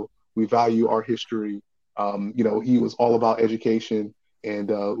people, we value our history. He was all about education,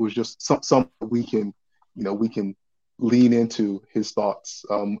 and it was just something we can lean into his thoughts.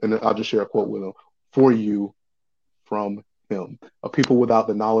 And I'll just share a quote with him: "For you, from him, a people without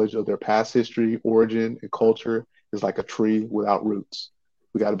the knowledge of their past history, origin, and culture is like a tree without roots.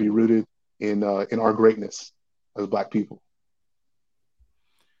 We got to be rooted in our greatness as Black people."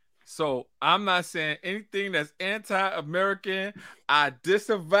 So I'm not saying anything that's anti-American. I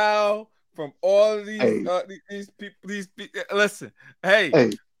disavow from all of these these people. These people. Listen,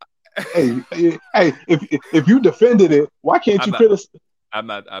 hey, if you defended it, why can't you criticize? I'm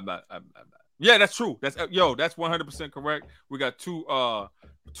not. Yeah, that's true. That's 100% correct. We got two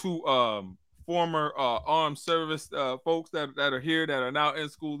former armed service folks that are here that are now in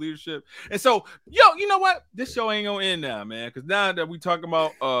school leadership. And so, you know what? This show ain't gonna end now, man. Because now that we talking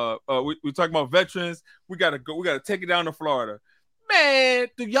about we talking about veterans, we gotta take it down to Florida. Man,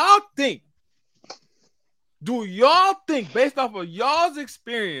 do y'all think, based off of y'all's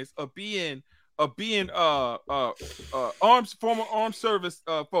experience of being former armed service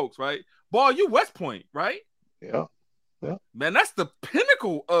folks, right? Ball, you West Point, right? Yeah. Man, that's the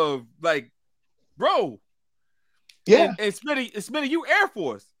pinnacle of, like, bro. Yeah. And Smitty, you Air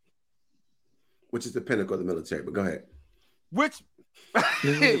Force. Which is the pinnacle of the military, but go ahead. Which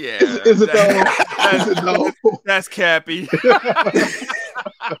Is it though? That's Cappy.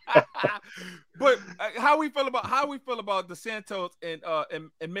 But how we feel about DeSantis and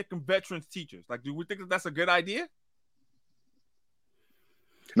making veterans teachers? Like, do we think that's a good idea?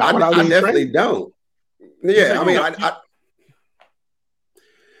 I definitely don't. Yeah, I mean,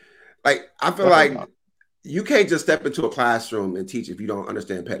 I feel like you can't just step into a classroom and teach if you don't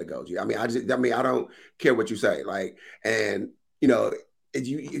understand pedagogy. I mean, I don't care what you say. Like, and you know,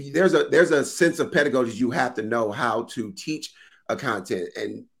 there's a sense of pedagogy. You have to know how to teach a content,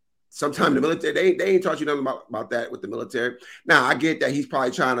 and sometimes in the military they ain't taught you nothing about that with the military. Now I get that he's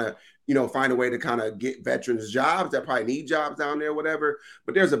probably trying to, you know, find a way to kind of get veterans jobs that probably need jobs down there, whatever.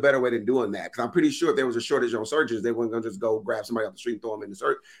 But there's a better way than doing that. Because I'm pretty sure if there was a shortage on surgeons, they weren't going to just go grab somebody off the street and throw them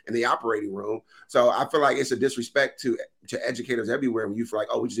in the operating room. So I feel like it's a disrespect to educators everywhere when you feel like,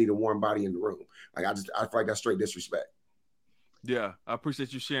 oh, we just need a warm body in the room. Like I feel like that's straight disrespect. Yeah, I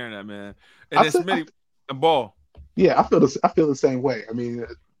appreciate you sharing that, man. And then Smitty and Ball. Yeah, I feel the same way. I mean,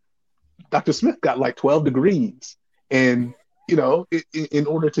 Dr. Smith got like 12 degrees, and you know, in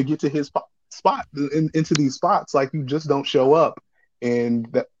order to get to his spot into these spots, like, you just don't show up and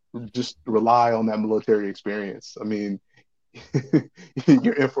that just rely on that military experience. I mean,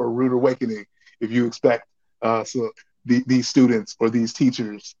 you're in for a rude awakening if you expect these students or these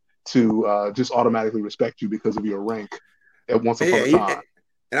teachers to just automatically respect you because of your rank at once upon a time.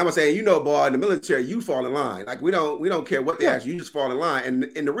 And I'm saying, you know, boy, in the military, you fall in line. Like, we don't care what they ask you, just fall in line. And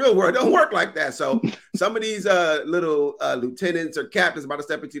in the real world, it don't work like that. So some of these little lieutenants or captains about to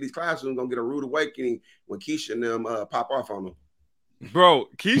step into these classrooms gonna get a rude awakening when Keisha and them pop off on them. Bro,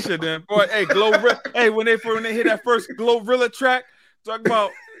 Keisha them, boy, hey, hey, when they hit that first Glorilla track, talk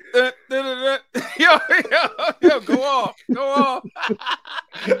about yo, go off.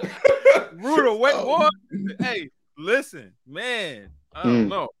 Rude awakening, boy. Hey, listen, man. I don't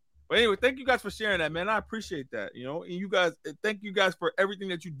know. But anyway, thank you guys for sharing that, man. I appreciate that. You know, and you guys, thank you guys for everything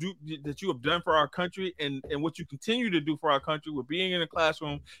that you do, that you have done for our country, and what you continue to do for our country with being in the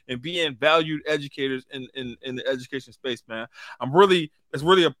classroom and being valued educators in the education space, man. It's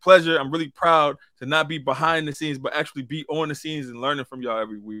really a pleasure. I'm really proud to not be behind the scenes, but actually be on the scenes and learning from y'all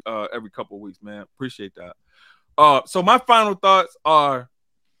every week, every couple of weeks, man. Appreciate that. So my final thoughts are,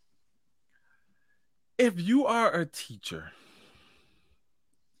 if you are a teacher,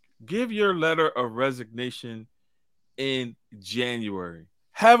 give your letter of resignation in January.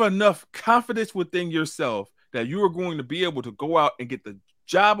 Have enough confidence within yourself that you are going to be able to go out and get the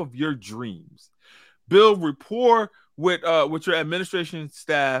job of your dreams. Build rapport with your administration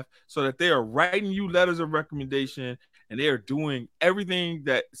staff so that they are writing you letters of recommendation and they are doing everything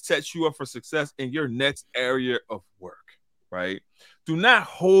that sets you up for success in your next area of work, right? Do not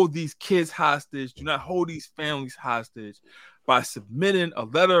hold these kids hostage. Do not hold these families hostage by submitting a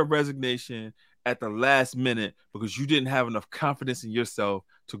letter of resignation at the last minute because you didn't have enough confidence in yourself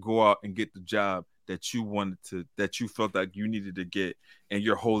to go out and get the job that you felt like you needed to get, and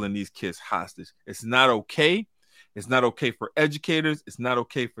you're holding these kids hostage. It's not okay. It's not okay for educators. It's not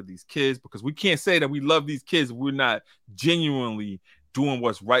okay for these kids, because we can't say that we love these kids if we're not genuinely doing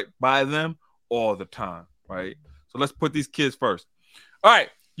what's right by them all the time, right? So let's put these kids first. All right.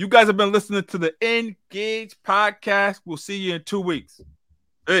 You guys have been listening to the Engage podcast. We'll see you in 2 weeks.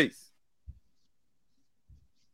 Peace.